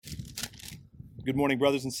Good morning,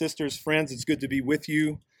 brothers and sisters, friends. It's good to be with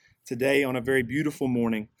you today on a very beautiful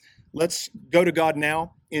morning. Let's go to God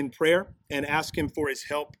now in prayer and ask Him for His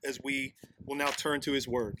help as we will now turn to His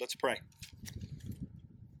Word. Let's pray.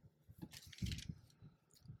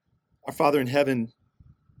 Our Father in heaven,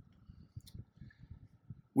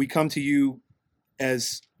 we come to you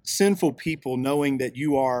as sinful people knowing that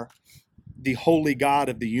you are the holy God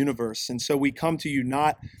of the universe. And so we come to you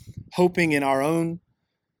not hoping in our own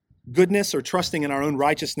goodness or trusting in our own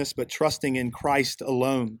righteousness, but trusting in Christ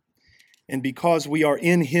alone. And because we are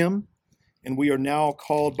in Him and we are now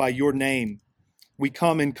called by your name, we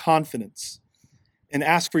come in confidence and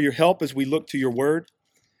ask for your help as we look to your word.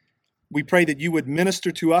 We pray that you would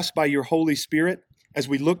minister to us by your Holy Spirit as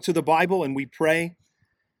we look to the Bible, and we pray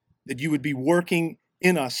that you would be working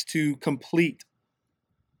in us to complete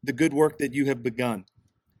the good work that you have begun.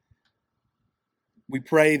 We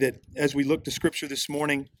pray that as we look to Scripture this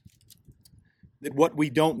morning, that what we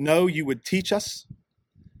don't know, you would teach us,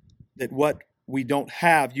 that what we don't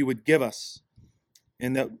have, you would give us,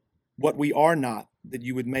 and that what we are not, that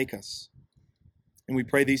you would make us. And we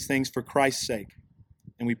pray these things for Christ's sake,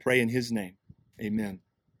 and we pray in His name. Amen.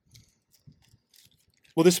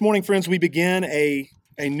 Well, this morning, friends, we begin a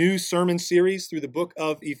new sermon series through the book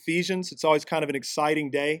of Ephesians. It's always kind of an exciting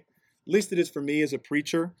day, at least it is for me as a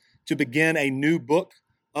preacher, to begin a new book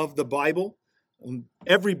of the Bible.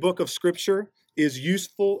 Every book of Scripture is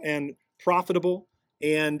useful and profitable,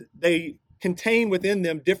 and they contain within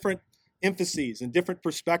them different emphases and different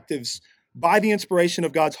perspectives by the inspiration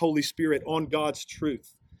of God's Holy Spirit on God's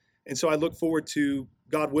truth. And so I look forward to,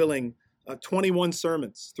 God willing, 21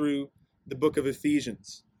 sermons through the book of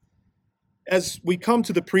Ephesians. As we come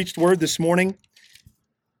to the preached word this morning,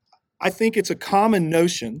 I think it's a common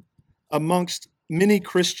notion amongst many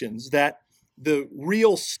Christians that the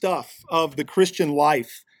real stuff of the Christian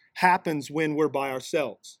life happens when we're by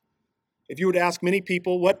ourselves. If you were to ask many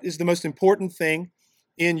people, what is the most important thing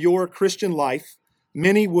in your Christian life,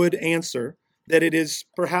 many would answer that it is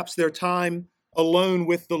perhaps their time alone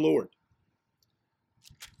with the Lord.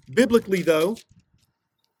 Biblically, though,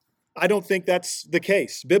 I don't think that's the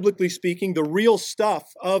case. Biblically speaking, the real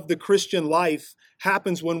stuff of the Christian life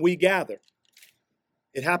happens when we gather.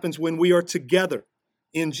 It happens when we are together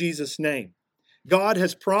in Jesus' name. God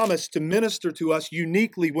has promised to minister to us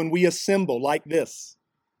uniquely when we assemble like this.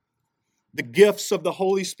 The gifts of the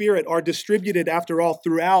Holy Spirit are distributed, after all,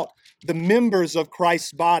 throughout the members of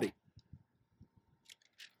Christ's body.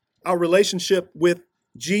 Our relationship with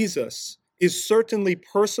Jesus is certainly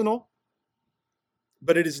personal,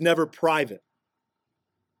 but it is never private.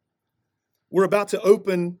 We're about to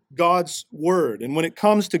open God's Word, and when it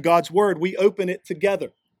comes to God's Word, we open it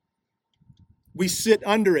together. We sit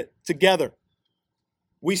under it together.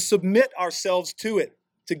 We submit ourselves to it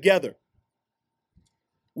together.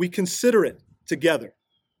 We consider it together.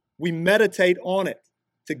 We meditate on it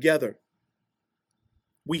together.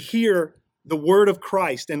 We hear the word of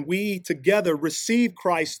Christ, and we together receive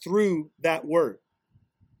Christ through that word.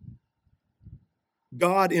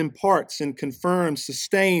 God imparts and confirms,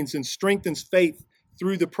 sustains, and strengthens faith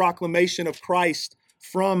through the proclamation of Christ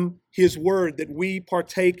from His word that we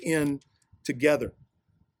partake in together.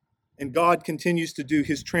 And God continues to do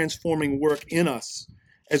His transforming work in us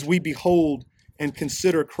as we behold and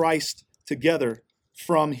consider Christ together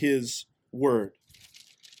from His word.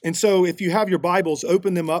 And so if you have your Bibles,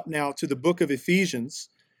 open them up now to the book of Ephesians,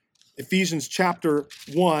 Ephesians chapter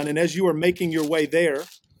 1. And as you are making your way there,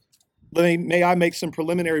 may I make some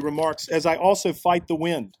preliminary remarks as I also fight the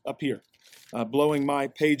wind up here, blowing my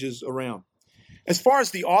pages around. As far as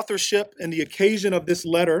the authorship and the occasion of this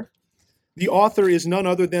letter, the author is none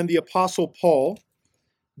other than the Apostle Paul.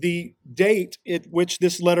 The date at which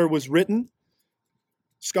this letter was written,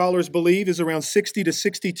 scholars believe, is around 60 to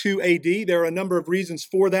 62 AD. There are a number of reasons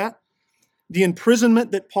for that. The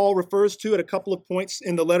imprisonment that Paul refers to at a couple of points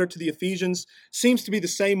in the letter to the Ephesians seems to be the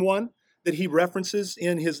same one that he references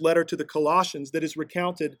in his letter to the Colossians that is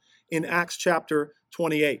recounted in Acts chapter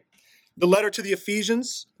 28. The letter to the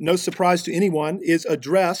Ephesians, no surprise to anyone, is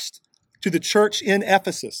addressed to the church in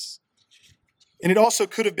Ephesus. And it also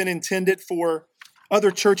could have been intended for other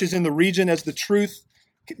churches in the region, as the truth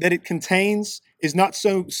that it contains is not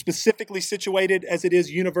so specifically situated as it is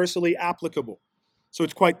universally applicable. So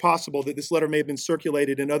it's quite possible that this letter may have been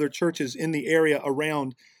circulated in other churches in the area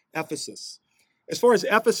around Ephesus. As far as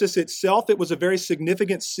Ephesus itself, it was a very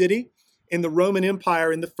significant city in the Roman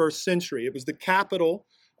Empire in the first century. It was the capital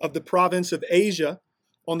of the province of Asia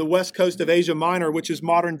on the west coast of Asia Minor, which is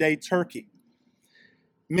modern-day Turkey.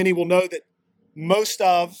 Many will know that most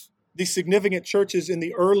of the significant churches in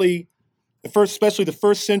especially the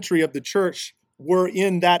first century of the church, were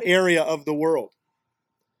in that area of the world.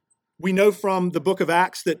 We know from the book of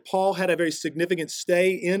Acts that Paul had a very significant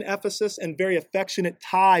stay in Ephesus and very affectionate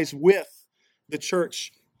ties with the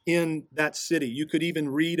church in that city. You could even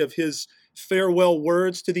read of his farewell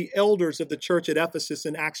words to the elders of the church at Ephesus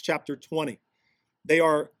in Acts chapter 20. They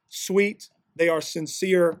are sweet, they are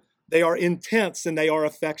sincere, they are intense, and they are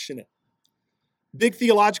affectionate. Big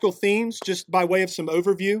theological themes, just by way of some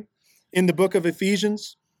overview, in the book of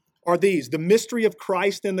Ephesians are these: the mystery of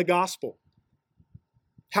Christ in the gospel,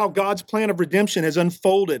 how God's plan of redemption has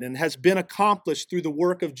unfolded and has been accomplished through the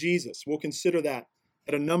work of Jesus. We'll consider that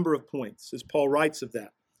at a number of points as Paul writes of that.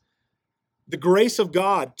 The grace of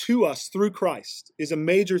God to us through Christ is a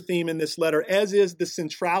major theme in this letter, as is the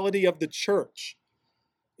centrality of the church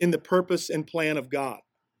in the purpose and plan of God.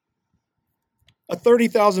 A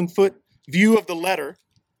 30,000-foot view of the letter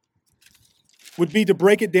would be to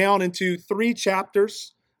break it down into 3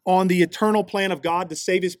 chapters on the eternal plan of God to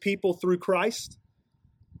save his people through Christ,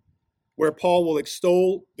 where Paul will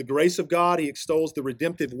extol the grace of God. He extols the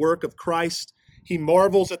redemptive work of Christ. He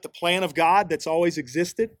marvels at the plan of God that's always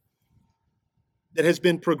existed, that has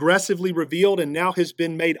been progressively revealed and now has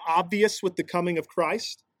been made obvious with the coming of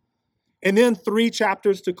Christ. And then 3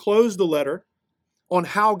 chapters to close the letter on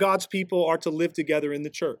how God's people are to live together in the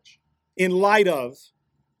church in light of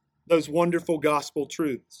those wonderful gospel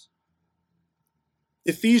truths.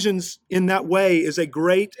 Ephesians, in that way, is a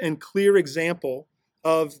great and clear example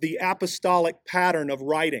of the apostolic pattern of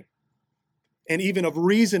writing and even of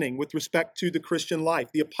reasoning with respect to the Christian life.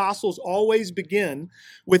 The apostles always begin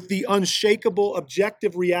with the unshakable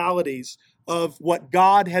objective realities of what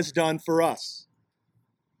God has done for us.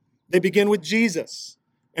 They begin with Jesus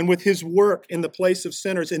and with his work in the place of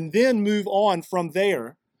sinners, and then move on from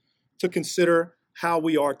there to consider how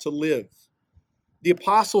we are to live. The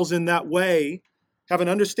apostles in that way have an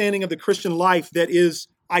understanding of the Christian life that is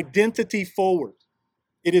identity forward.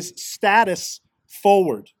 It is status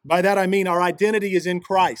forward. By that I mean our identity is in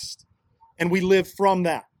Christ, and we live from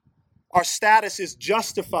that. Our status is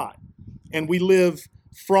justified, and we live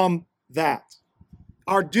from that.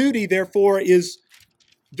 Our duty, therefore, is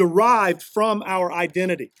derived from our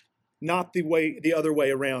identity, not the other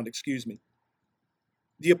way around,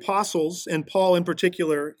 The apostles, and Paul in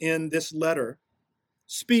particular in this letter,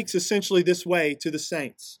 speaks essentially this way to the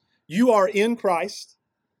saints. You are in Christ.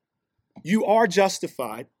 You are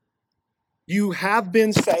justified. You have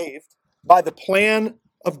been saved by the plan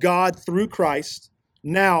of God through Christ.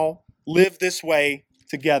 Now live this way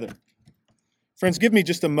together. Friends, give me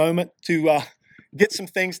just a moment to get some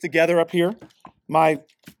things together up here. My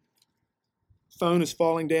phone is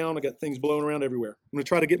falling down. I got things blowing around everywhere. I'm going to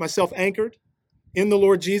try to get myself anchored in the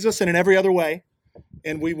Lord Jesus and in every other way,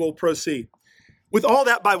 and we will proceed. With all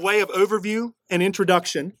that by way of overview and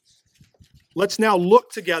introduction, let's now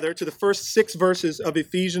look together to the first 6 verses of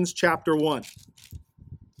Ephesians chapter 1.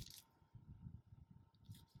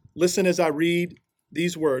 Listen as I read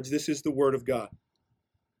these words. This is the word of God.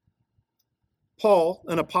 Paul,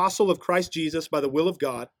 an apostle of Christ Jesus by the will of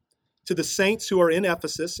God, to the saints who are in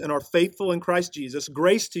Ephesus and are faithful in Christ Jesus,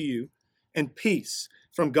 grace to you and peace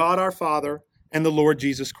from God our Father and the Lord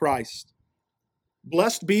Jesus Christ.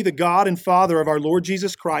 Blessed be the God and Father of our Lord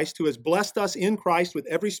Jesus Christ, who has blessed us in Christ with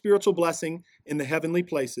every spiritual blessing in the heavenly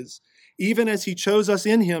places, even as he chose us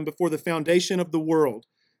in him before the foundation of the world,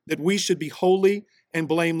 that we should be holy and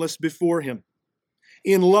blameless before him.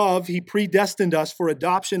 In love, he predestined us for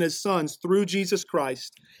adoption as sons through Jesus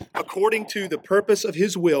Christ, according to the purpose of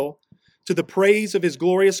his will, to the praise of his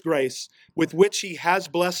glorious grace, with which he has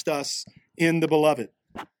blessed us in the beloved.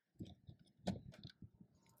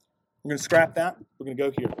 We're going to scrap that. We're going to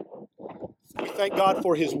go here. We thank God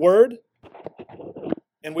for his word,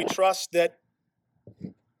 and we trust that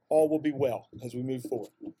all will be well as we move forward.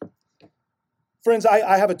 Friends,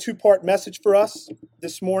 I have a 2-part message for us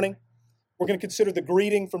this morning. We're going to consider the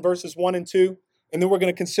greeting from verses 1 and 2, and then we're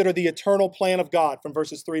going to consider the eternal plan of God from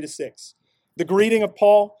verses 3 to 6. The greeting of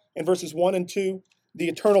Paul in verses 1 and 2, the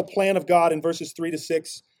eternal plan of God in verses 3 to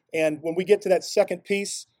 6. And when we get to that second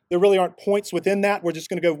piece, there really aren't points within that. We're just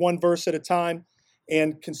going to go one verse at a time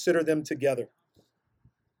and consider them together.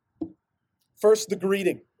 First, the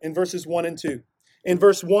greeting in verses 1 and 2. In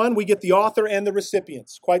verse 1, we get the author and the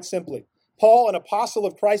recipients, quite simply. Paul, an apostle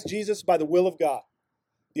of Christ Jesus by the will of God.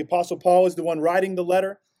 The apostle Paul is the one writing the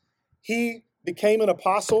letter. He became an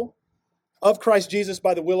apostle of Christ Jesus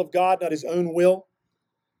by the will of God, not his own will.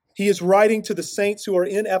 He is writing to the saints who are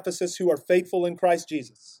in Ephesus who are faithful in Christ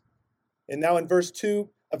Jesus. And now in verse 2,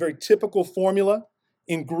 a very typical formula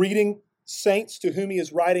in greeting saints to whom he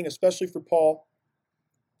is writing, especially for Paul.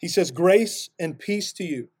 He says, grace and peace to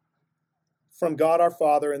you from God our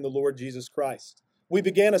Father and the Lord Jesus Christ. We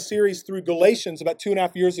began a series through Galatians about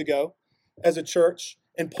 2.5 years ago as a church,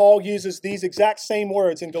 and Paul uses these exact same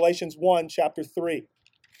words in Galatians 1, chapter 3.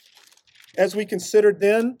 As we considered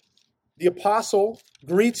then, the apostle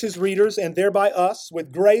greets his readers and thereby us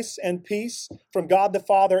with grace and peace from God the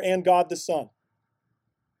Father and God the Son.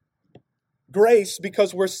 Grace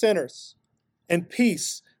because we're sinners, and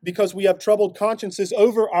peace because we have troubled consciences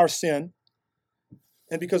over our sin,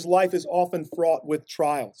 and because life is often fraught with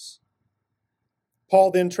trials.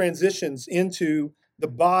 Paul then transitions into the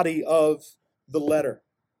body of the letter.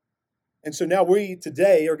 And so now we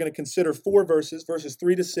today are going to consider 4 verses, verses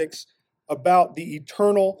 3 to 6, about the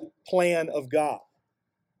eternal plan of God.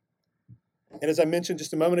 And as I mentioned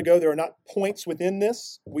just a moment ago, there are not points within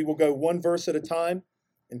this. We will go one verse at a time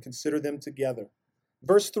and consider them together.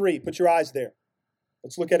 Verse 3, put your eyes there.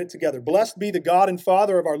 Let's look at it together. Blessed be the God and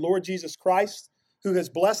Father of our Lord Jesus Christ, who has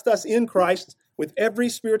blessed us in Christ with every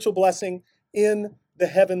spiritual blessing in the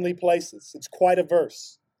heavenly places. It's quite a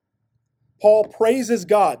verse. Paul praises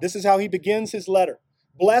God. This is how he begins his letter.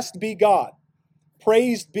 Blessed be God.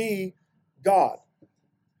 Praised be God,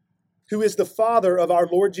 who is the Father of our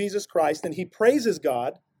Lord Jesus Christ. And he praises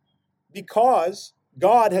God because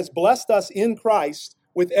God has blessed us in Christ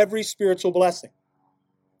with every spiritual blessing.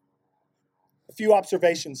 A few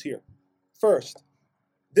observations here. First,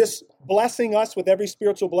 this blessing us with every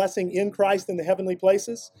spiritual blessing in Christ in the heavenly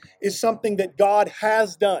places is something that God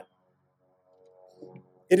has done.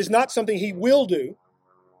 It is not something he will do.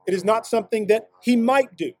 It is not something that he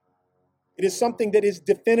might do. It is something that is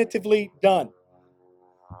definitively done.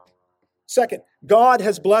 Second, God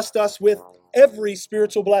has blessed us with every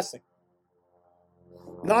spiritual blessing.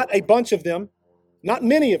 Not a bunch of them, not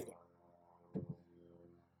many of them,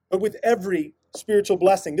 but with every spiritual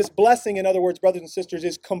blessing. This blessing, in other words, brothers and sisters,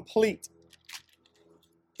 is complete.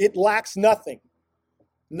 It lacks nothing.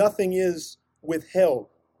 Nothing is withheld.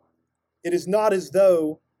 It is not as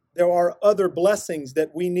though there are other blessings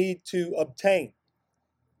that we need to obtain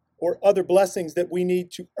or other blessings that we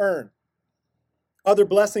need to earn, other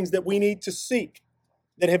blessings that we need to seek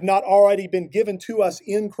that have not already been given to us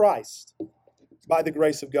in Christ by the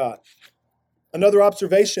grace of God. Another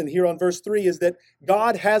observation here on verse 3 is that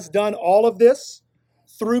God has done all of this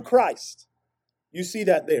through Christ. You see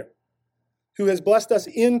that there. Who has blessed us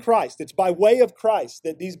in Christ. It's by way of Christ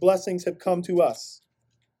that these blessings have come to us.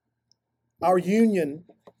 Our union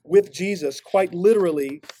with Jesus quite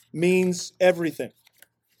literally means everything.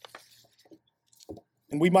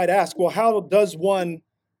 And we might ask, well, how does one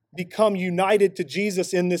become united to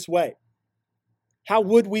Jesus in this way? How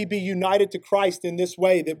would we be united to Christ in this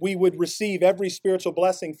way that we would receive every spiritual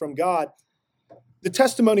blessing from God? The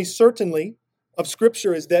testimony certainly of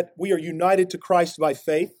Scripture is that we are united to Christ by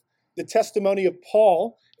faith. The testimony of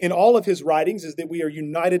Paul in all of his writings is that we are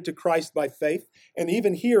united to Christ by faith. And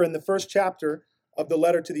even here in the first chapter of the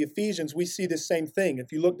letter to the Ephesians, we see this same thing.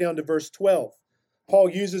 If you look down to verse 12, Paul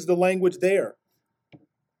uses the language there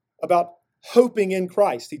about hoping in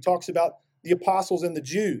Christ. He talks about the apostles and the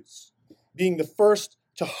Jews being the first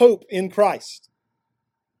to hope in Christ.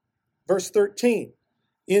 Verse 13,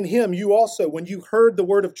 in him you also, when you heard the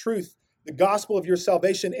word of truth, the gospel of your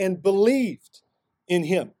salvation, and believed in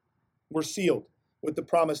him, were sealed with the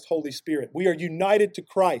promised Holy Spirit. We are united to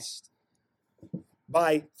Christ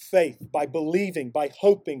by faith, by believing, by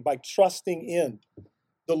hoping, by trusting in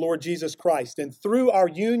the Lord Jesus Christ. And through our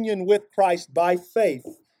union with Christ by faith,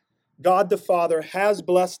 God the Father has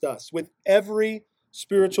blessed us with every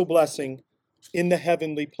spiritual blessing in the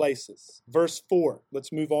heavenly places. Verse 4,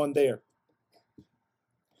 let's move on there.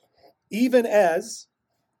 Even as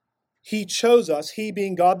he chose us, he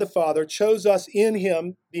being God the Father, chose us in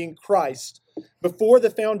him, being Christ, before the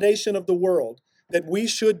foundation of the world, that we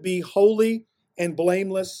should be holy and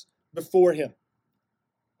blameless before him.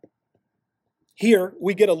 Here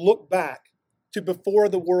we get a look back to before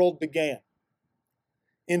the world began.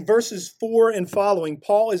 In verses 4 and following,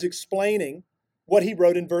 Paul is explaining what he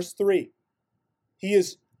wrote in verse 3. He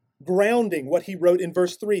is grounding what he wrote in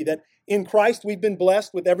verse 3, that in Christ we've been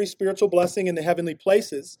blessed with every spiritual blessing in the heavenly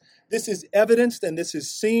places. This is evidenced and this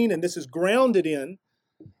is seen and this is grounded in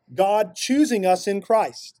God choosing us in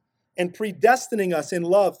Christ and predestining us in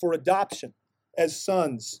love for adoption as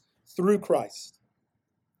sons through Christ.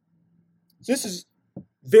 This is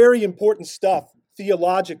very important stuff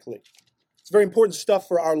theologically. It's very important stuff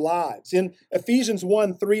for our lives. In Ephesians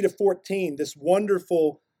 1, 3 to 14, this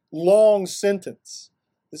wonderful long sentence.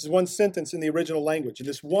 This is one sentence in the original language. In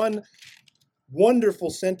this one wonderful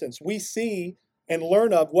sentence, we see and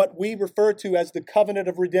learn of what we refer to as the covenant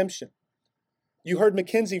of redemption. You heard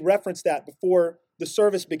Mackenzie reference that before the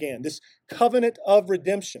service began, this covenant of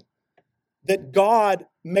redemption that God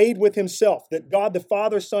made with himself, that God the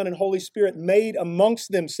Father, Son, and Holy Spirit made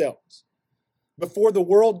amongst themselves before the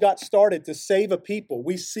world got started to save a people.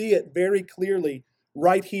 We see it very clearly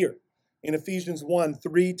right here in Ephesians 1,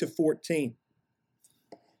 3-14.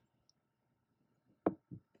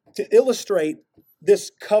 To illustrate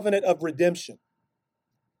this covenant of redemption,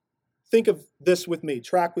 think of this with me,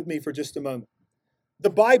 track with me for just a moment. The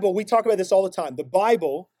Bible, we talk about this all the time. The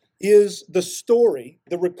Bible is the story,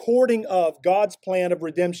 the recording of God's plan of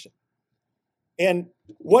redemption. And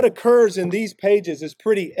what occurs in these pages is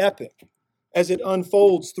pretty epic as it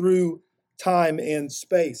unfolds through time and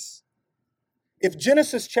space. If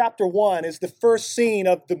Genesis chapter 1 is the first scene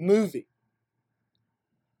of the movie,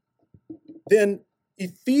 then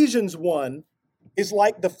Ephesians 1 is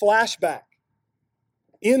like the flashback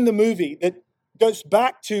in the movie that goes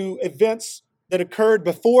back to events that occurred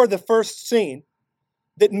before the first scene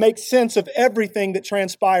that makes sense of everything that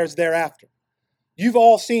transpires thereafter. You've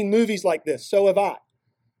all seen movies like this, so have I.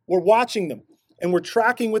 We're watching them and we're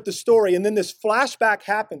tracking with the story, and then this flashback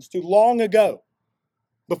happens to long ago,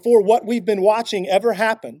 before what we've been watching ever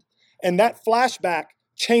happened, and that flashback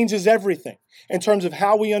changes everything in terms of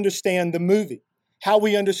how we understand the movie, how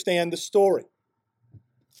we understand the story.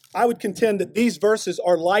 I would contend that these verses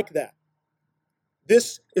are like that.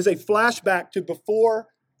 This is a flashback to before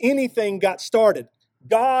anything got started.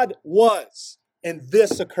 God was, and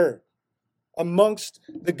this occurred amongst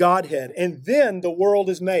the Godhead. And then the world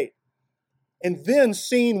is made. And then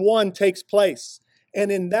scene 1 takes place.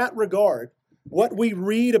 And in that regard, what we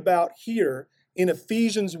read about here in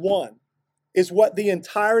Ephesians 1 is what the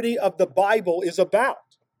entirety of the Bible is about.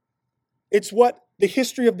 It's what the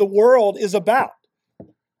history of the world is about.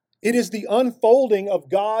 It is the unfolding of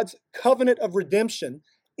God's covenant of redemption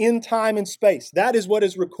in time and space. That is what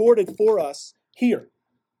is recorded for us here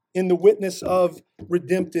in the witness of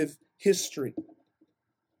redemptive history.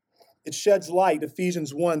 It sheds light,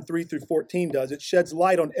 Ephesians 1, 3-14 does. It sheds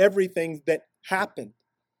light on everything that happened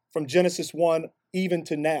from Genesis 1 even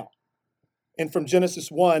to now. And from Genesis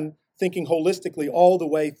 1, thinking holistically all the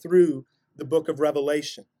way through the book of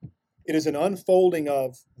Revelation. It is an unfolding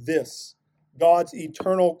of this, God's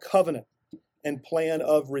eternal covenant and plan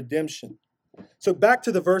of redemption. So back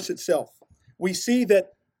to the verse itself. We see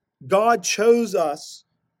that God chose us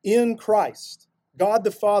in Christ. God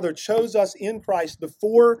the Father chose us in Christ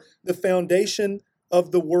before the foundation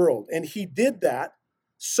of the world. And he did that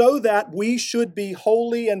so that we should be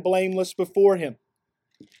holy and blameless before him.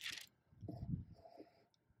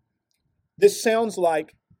 This sounds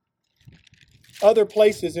like other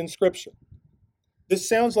places in Scripture. This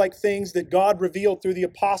sounds like things that God revealed through the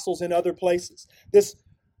apostles in other places. This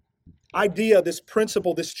idea, this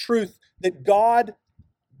principle, this truth that God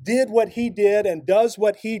did what he did and does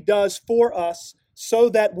what he does for us so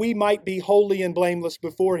that we might be holy and blameless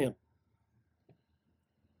before him.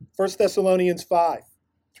 1 Thessalonians 5,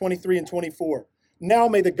 23 and 24. Now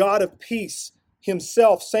may the God of peace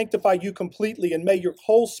himself sanctify you completely, and may your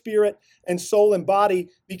whole spirit and soul and body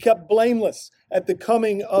be kept blameless at the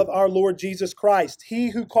coming of our Lord Jesus Christ. He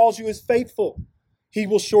who calls you is faithful. He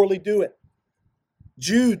will surely do it.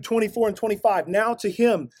 Jude 24 and 25. Now to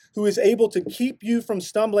him who is able to keep you from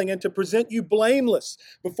stumbling and to present you blameless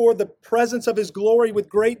before the presence of his glory with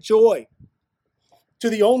great joy. To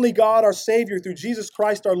the only God, our Savior, through Jesus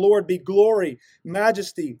Christ our Lord, be glory,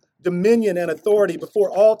 majesty, dominion, and authority before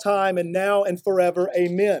all time and now and forever.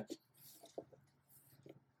 Amen.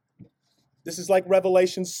 This is like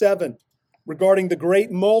Revelation 7 regarding the great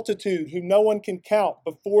multitude who no one can count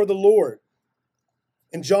before the Lord.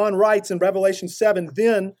 And John writes in Revelation 7,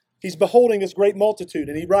 then he's beholding this great multitude,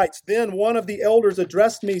 and he writes, then one of the elders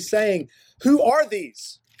addressed me saying, who are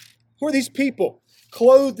these? Who are these people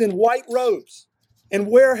clothed in white robes? And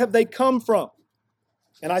where have they come from?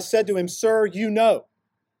 And I said to him, sir, you know.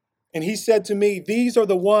 And he said to me, these are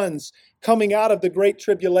the ones coming out of the great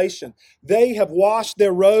tribulation. They have washed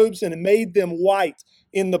their robes and made them white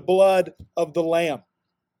in the blood of the Lamb.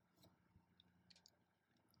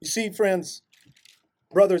 You see, friends,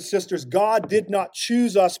 brothers, sisters, God did not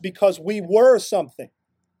choose us because we were something.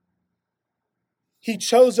 He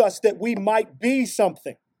chose us that we might be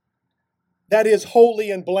something that is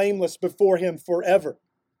holy and blameless before him forever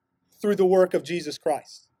through the work of Jesus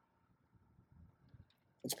Christ.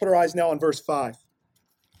 Let's put our eyes now on verse 5.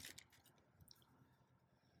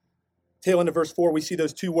 Tail end of verse 4, we see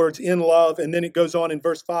those two words, in love, and then it goes on in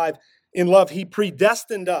verse 5. In love, he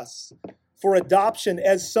predestined us for adoption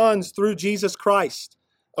as sons through Jesus Christ,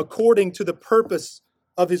 according to the purpose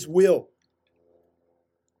of his will.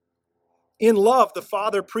 In love, the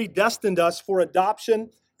Father predestined us for adoption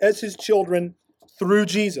as his children through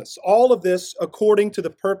Jesus. All of this according to the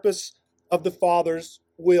purpose of the Father's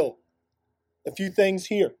will. A few things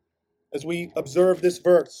here as we observe this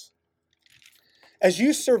verse. As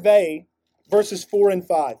you survey verses 4 and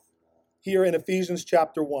 5 here in Ephesians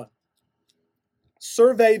chapter 1,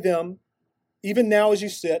 survey them even now as you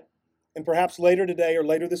sit, and perhaps later today or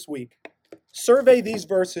later this week. Survey these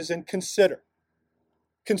verses and consider.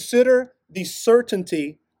 Consider the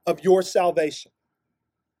certainty of your salvation.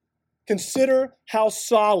 Consider how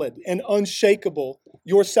solid and unshakable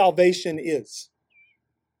your salvation is.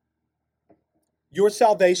 Your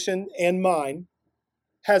salvation and mine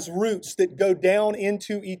has roots that go down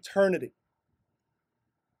into eternity.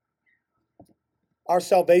 Our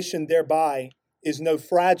salvation thereby is no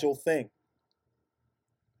fragile thing.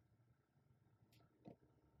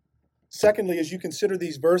 Secondly, as you consider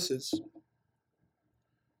these verses,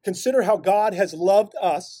 consider how God has loved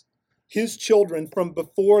us, his children, from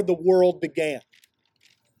before the world began.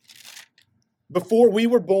 Before we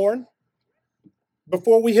were born,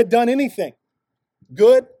 before we had done anything,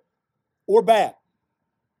 good or bad.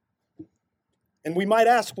 And we might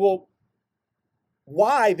ask, well,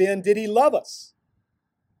 why then did he love us?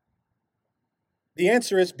 The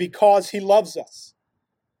answer is because he loves us.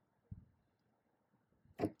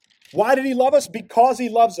 Why did he love us? Because he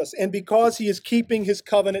loves us and because he is keeping his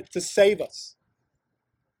covenant to save us.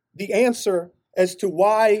 The answer as to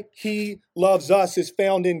why he loves us is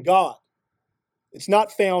found in God. It's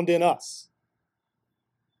not found in us.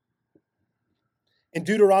 In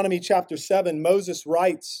Deuteronomy chapter 7, Moses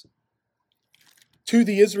writes to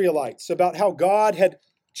the Israelites about how God had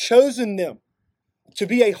chosen them to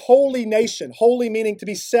be a holy nation, holy meaning to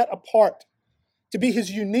be set apart, to be his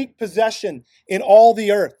unique possession in all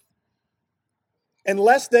the earth.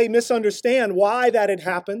 Unless they misunderstand why that had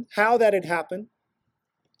happened, how that had happened,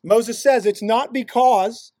 Moses says it's not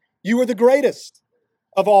because you were the greatest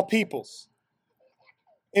of all peoples.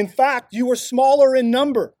 In fact, you were smaller in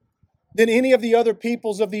number than any of the other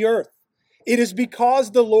peoples of the earth. It is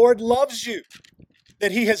because the Lord loves you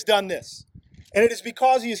that he has done this. And it is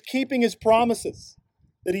because he is keeping his promises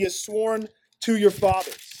that he has sworn to your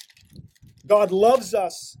fathers. God loves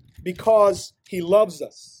us because he loves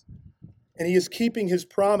us. And he is keeping his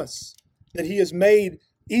promise that he has made,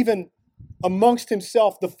 even amongst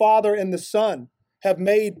himself, the Father and the Son have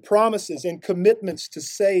made promises and commitments to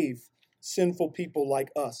save sinful people like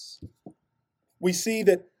us. We see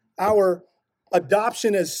that our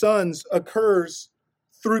adoption as sons occurs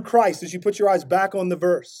through Christ as you put your eyes back on the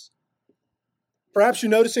verse. Perhaps you're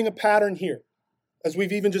noticing a pattern here as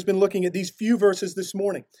we've even just been looking at these few verses this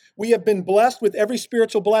morning. We have been blessed with every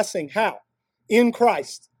spiritual blessing. How? In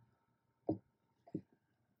Christ.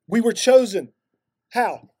 We were chosen.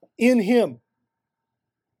 How? In him.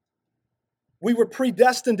 We were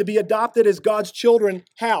predestined to be adopted as God's children.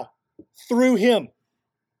 How? Through him.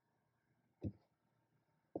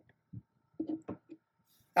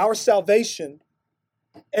 Our salvation,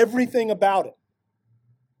 everything about it,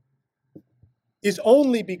 is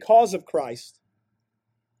only because of Christ,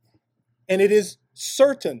 and it is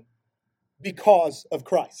certain because of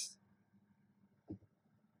Christ.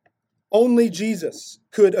 Only Jesus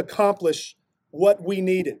could accomplish what we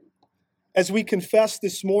needed. As we confess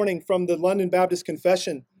this morning from the London Baptist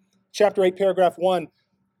Confession, chapter 8, paragraph 1,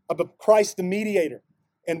 about Christ the mediator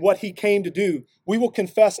and what he came to do, we will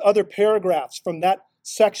confess other paragraphs from that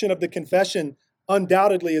section of the confession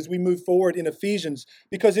undoubtedly as we move forward in Ephesians,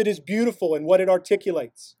 because it is beautiful in what it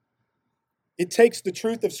articulates. It takes the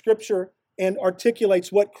truth of Scripture and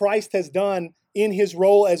articulates what Christ has done in his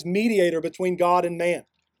role as mediator between God and man.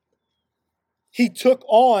 He took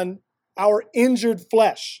on our injured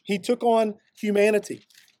flesh. He took on humanity.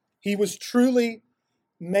 He was truly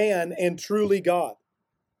man and truly God.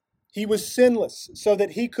 He was sinless so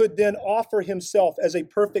that he could then offer himself as a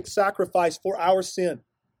perfect sacrifice for our sin.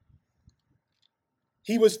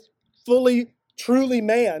 He was fully, truly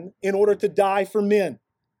man in order to die for men.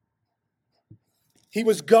 He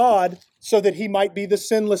was God so that he might be the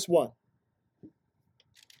sinless one.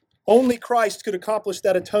 Only Christ could accomplish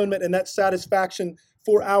that atonement and that satisfaction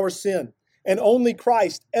for our sin. And only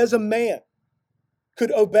Christ, as a man,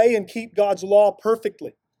 could obey and keep God's law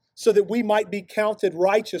perfectly so that we might be counted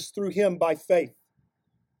righteous through him by faith.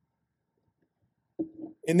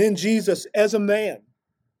 And then Jesus, as a man,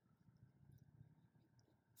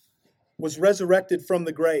 was resurrected from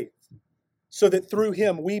the grave so that through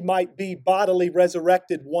him we might be bodily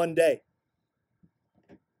resurrected one day.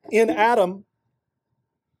 In Adam,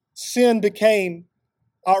 sin became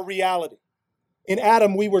our reality. In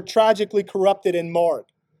Adam, we were tragically corrupted and marred.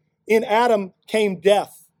 In Adam came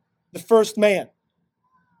death, the first man.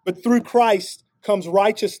 But through Christ comes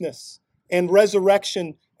righteousness and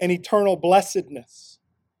resurrection and eternal blessedness.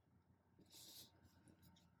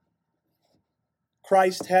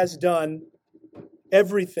 Christ has done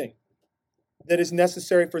everything that is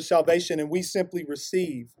necessary for salvation, and we simply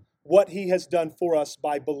receive what he has done for us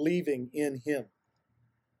by believing in him.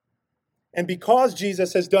 And because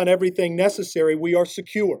Jesus has done everything necessary, we are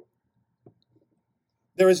secure.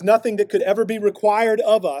 There is nothing that could ever be required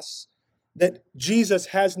of us that Jesus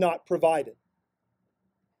has not provided.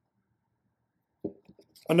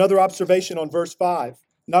 Another observation on verse 5.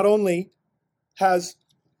 Not only has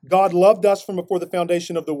God loved us from before the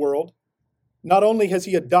foundation of the world, not only has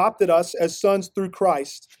he adopted us as sons through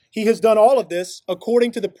Christ, he has done all of this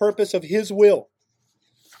according to the purpose of his will.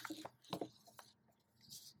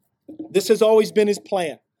 This has always been his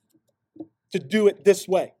plan, to do it this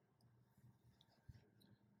way.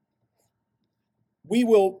 We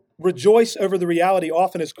will rejoice over the reality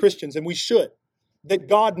often as Christians, and we should, that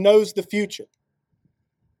God knows the future.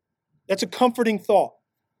 That's a comforting thought.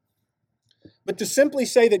 But to simply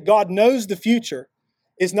say that God knows the future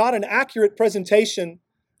is not an accurate presentation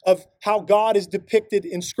of how God is depicted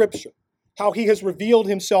in Scripture, how he has revealed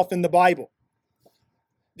himself in the Bible.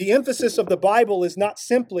 The emphasis of the Bible is not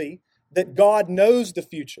simply that God knows the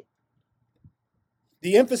future.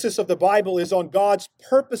 The emphasis of the Bible is on God's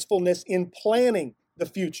purposefulness in planning the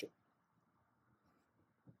future.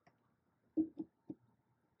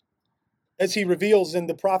 As he reveals in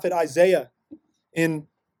the prophet Isaiah in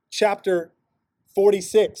chapter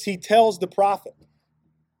 46, he tells the prophet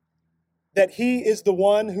that he is the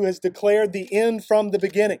one who has declared the end from the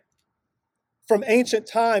beginning, from ancient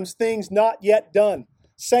times, things not yet done,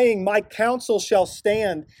 saying, "My counsel shall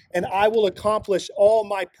stand, and I will accomplish all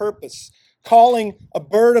my purpose," calling a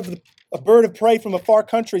bird of prey from a far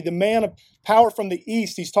country, the man of power from the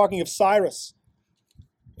east. He's talking of Cyrus.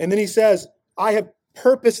 And then he says, "I have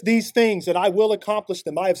purposed these things, and I will accomplish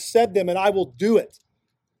them. I have said them, and I will do it.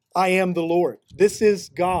 I am the Lord." This is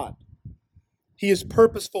God. He is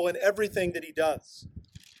purposeful in everything that he does.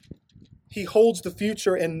 He holds the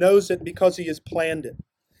future and knows it because he has planned it.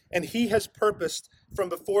 And he has purposed from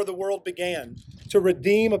before the world began to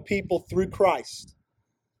redeem a people through Christ.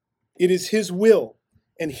 It is his will,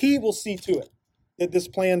 and he will see to it that this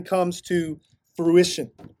plan comes to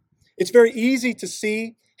fruition. It's very easy to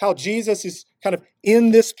see how Jesus is kind of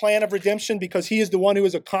in this plan of redemption because he is the one who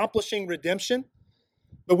is accomplishing redemption.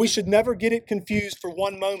 But we should never get it confused for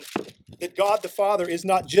one moment that God the Father is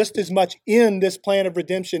not just as much in this plan of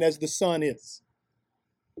redemption as the Son is.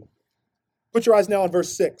 Put your eyes now on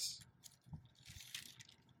verse 6.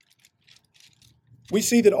 We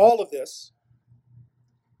see that all of this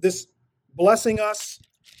blessing us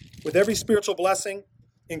with every spiritual blessing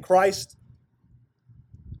in Christ,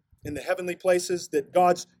 in the heavenly places, that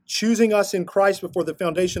God's choosing us in Christ before the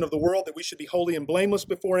foundation of the world, that we should be holy and blameless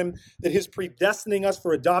before him, that his predestining us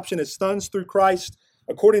for adoption as sons through Christ,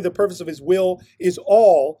 according to the purpose of his will, is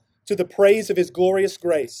all to the praise of his glorious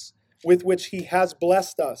grace, with which he has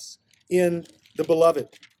blessed us in the beloved.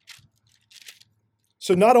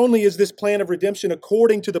 So not only is this plan of redemption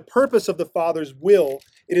according to the purpose of the Father's will,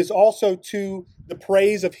 it is also to the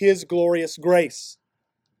praise of his glorious grace.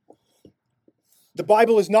 The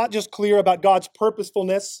Bible is not just clear about God's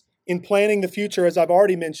purposefulness in planning the future, as I've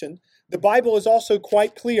already mentioned. The Bible is also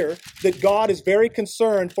quite clear that God is very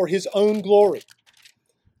concerned for his own glory.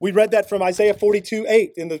 We read that from Isaiah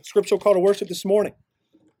 42:8 in the scriptural call to worship this morning.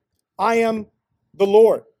 "I am the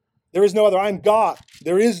Lord. There is no other. I am God.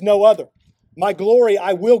 There is no other. My glory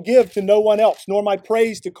I will give to no one else, nor my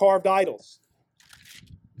praise to carved idols."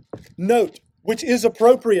 Note, which is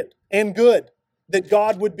appropriate and good, that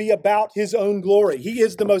God would be about his own glory. He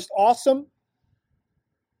is the most awesome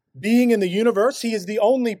being in the universe. He is the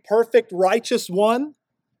only perfect, righteous one.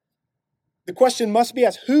 The question must be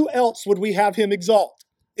asked, who else would we have him exalt,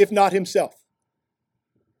 if not himself?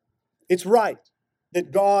 It's right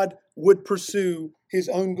that God would pursue his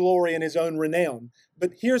own glory and his own renown.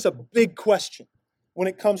 But here's a big question when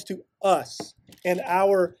it comes to us and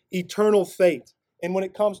our eternal fate. And when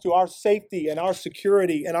it comes to our safety and our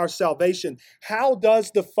security and our salvation, how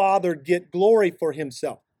does the Father get glory for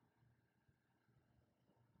himself?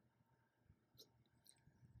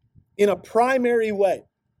 In a primary way,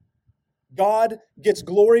 God gets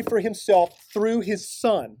glory for himself through his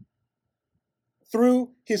Son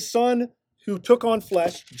who took on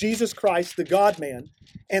flesh, Jesus Christ, the God-man,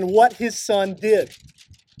 and what his Son did.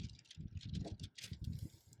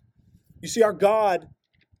 You see, our God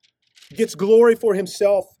gets glory for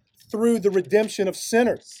himself through the redemption of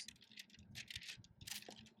sinners.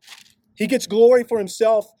 He gets glory for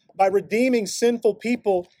himself by redeeming sinful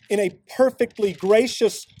people in a perfectly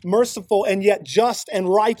gracious, merciful, and yet just and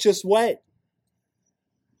righteous way.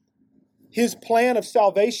 His plan of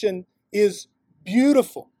salvation is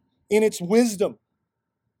beautiful in its wisdom,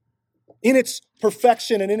 in its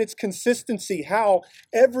perfection, and in its consistency. How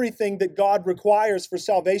everything that God requires for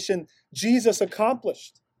salvation, Jesus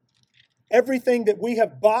accomplished. Everything that we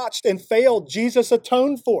have botched and failed, Jesus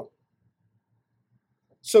atoned for.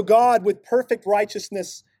 So God, with perfect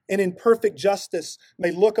righteousness and in perfect justice,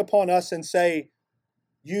 may look upon us and say,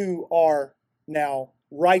 you are now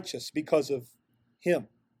righteous because of him.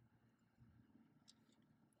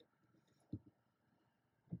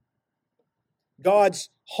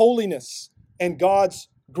 God's holiness and God's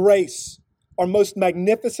grace are most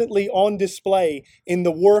magnificently on display in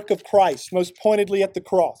the work of Christ, most pointedly at the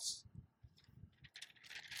cross.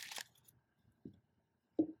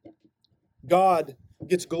 God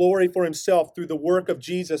gets glory for himself through the work of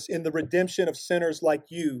Jesus in the redemption of sinners like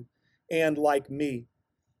you and like me.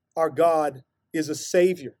 Our God is a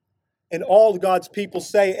Savior. And all God's people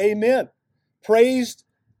say, amen. Praised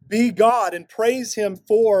be God, and praise him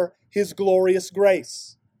for his glorious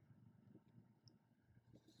grace.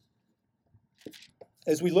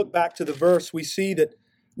 As we look back to the verse, we see that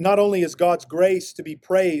not only is God's grace to be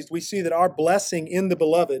praised, we see that our blessing in the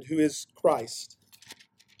beloved, who is Christ,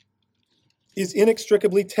 is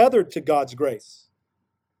inextricably tethered to God's grace.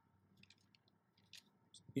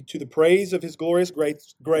 To the praise of his glorious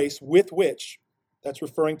grace with which, that's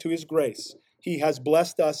referring to his grace, he has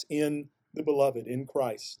blessed us in the beloved, in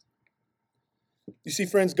Christ. You see,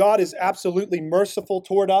 friends, God is absolutely merciful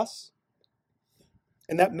toward us,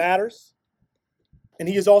 and that matters. And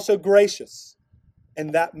he is also gracious,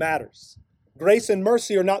 and that matters. Grace and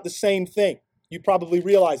mercy are not the same thing. You probably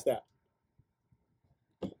realize that.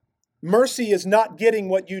 Mercy is not getting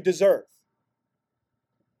what you deserve.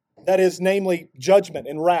 That is, namely, judgment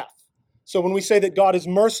and wrath. So when we say that God is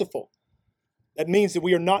merciful, that means that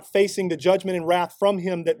we are not facing the judgment and wrath from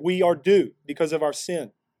him that we are due because of our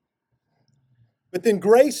sin. But then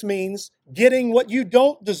grace means getting what you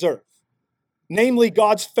don't deserve, namely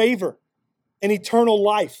God's favor and eternal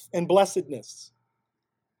life and blessedness.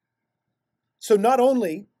 So not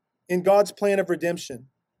only in God's plan of redemption,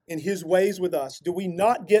 in his ways with us, do we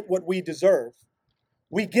not get what we deserve,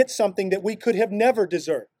 we get something that we could have never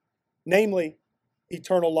deserved, namely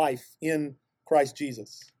eternal life in Christ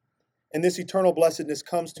Jesus. And this eternal blessedness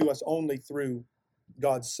comes to us only through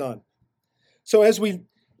God's Son. So as we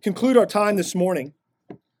conclude our time this morning,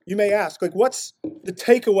 you may ask, what's the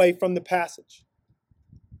takeaway from the passage?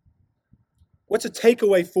 What's a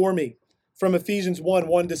takeaway for me from Ephesians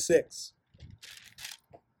 1:1-6?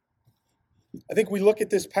 I think we look at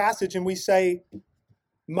this passage and we say,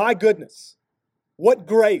 my goodness, what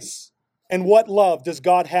grace and what love does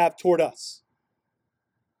God have toward us?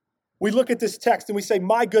 We look at this text and we say,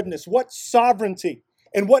 my goodness, what sovereignty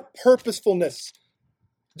and what purposefulness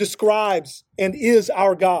describes and is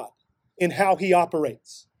our God in how he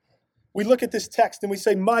operates. We look at this text and we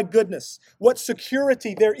say, my goodness, what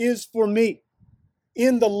security there is for me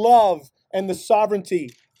in the love and the sovereignty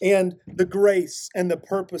and the grace and the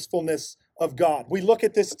purposefulness of God. We look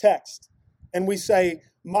at this text and we say,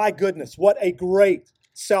 my goodness, what a great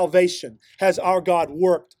salvation has our God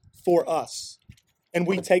worked for us. And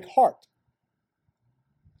we take heart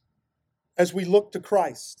as we look to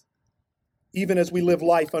Christ, even as we live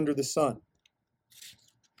life under the sun.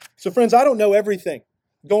 So friends, I don't know everything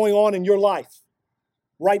going on in your life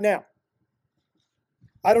right now.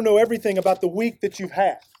 I don't know everything about the week that you've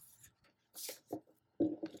had.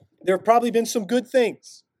 There have probably been some good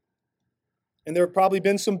things, and there have probably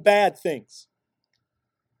been some bad things.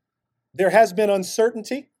 There has been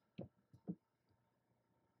uncertainty.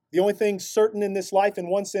 The only thing certain in this life, in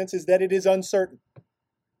one sense, is that it is uncertain.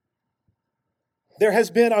 There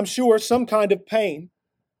has been, I'm sure, some kind of pain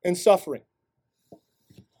and suffering.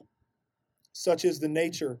 Such is the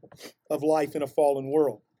nature of life in a fallen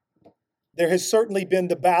world. There has certainly been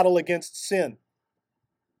the battle against sin.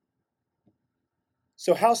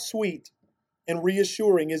 So how sweet and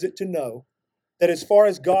reassuring is it to know that as far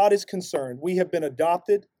as God is concerned, we have been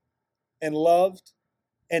adopted and loved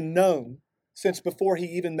and known since before he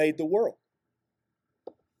even made the world.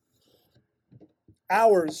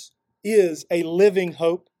 Ours is a living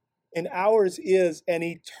hope, and ours is an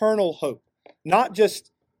eternal hope. Not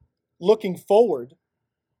just looking forward,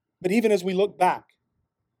 but even as we look back.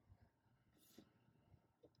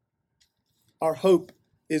 Our hope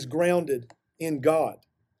is grounded in God,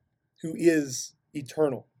 who is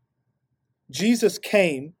eternal. Jesus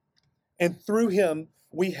came, and through him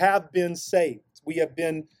we have been saved. We have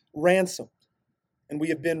been ransomed, and we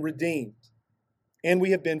have been redeemed, and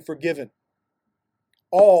we have been forgiven,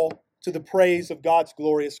 all to the praise of God's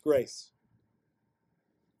glorious grace.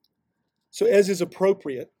 So as is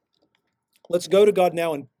appropriate, let's go to God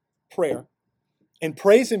now in prayer and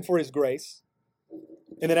praise Him for His grace,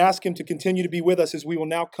 and then ask Him to continue to be with us as we will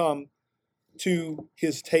now come to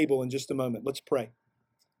His table in just a moment. Let's pray.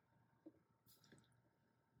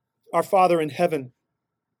 Our Father in heaven,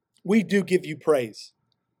 we do give You praise.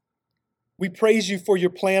 We praise You for Your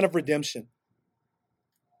plan of redemption,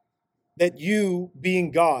 that You,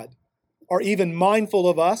 being God, are even mindful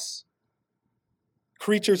of us,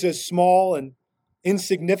 creatures as small and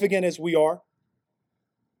insignificant as we are.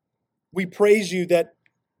 We praise You that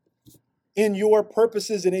in Your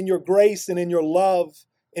purposes and in Your grace and in Your love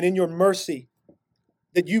and in Your mercy,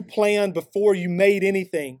 that You planned before You made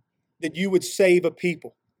anything that You would save a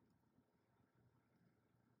people.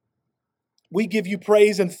 We give You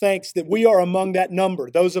praise and thanks that we are among that number,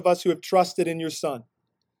 those of us who have trusted in Your Son.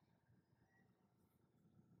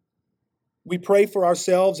 We pray for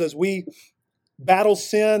ourselves as we battle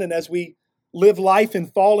sin and as we live life in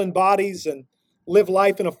fallen bodies and live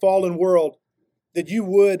life in a fallen world, that You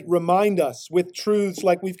would remind us with truths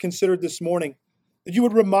like we've considered this morning, that You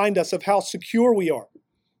would remind us of how secure we are,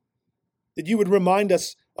 that You would remind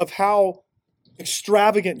us of how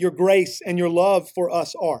extravagant Your grace and Your love for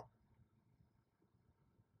us are,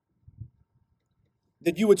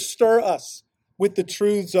 that You would stir us with the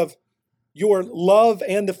truths of Your love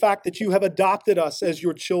and the fact that You have adopted us as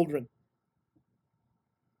Your children.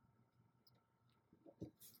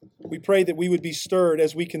 We pray that we would be stirred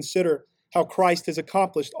as we consider how Christ has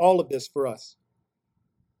accomplished all of this for us.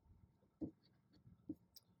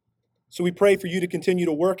 So we pray for You to continue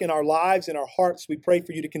to work in our lives, in our hearts. We pray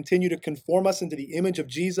for You to continue to conform us into the image of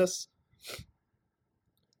Jesus.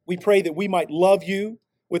 We pray that we might love You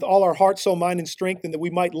with all our heart, soul, mind, and strength, and that we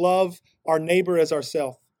might love our neighbor as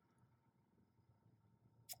ourselves.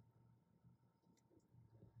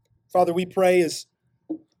 Father, we pray as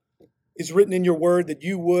is written in Your word that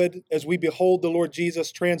You would, as we behold the Lord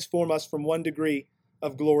Jesus, transform us from one degree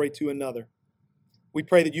of glory to another. We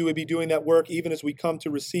pray that You would be doing that work even as we come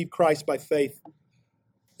to receive Christ by faith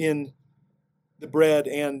in the bread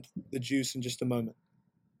and the juice in just a moment.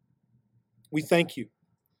 We thank You.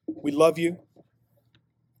 We love You.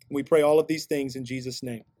 We pray all of these things in Jesus'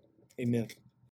 name. Amen.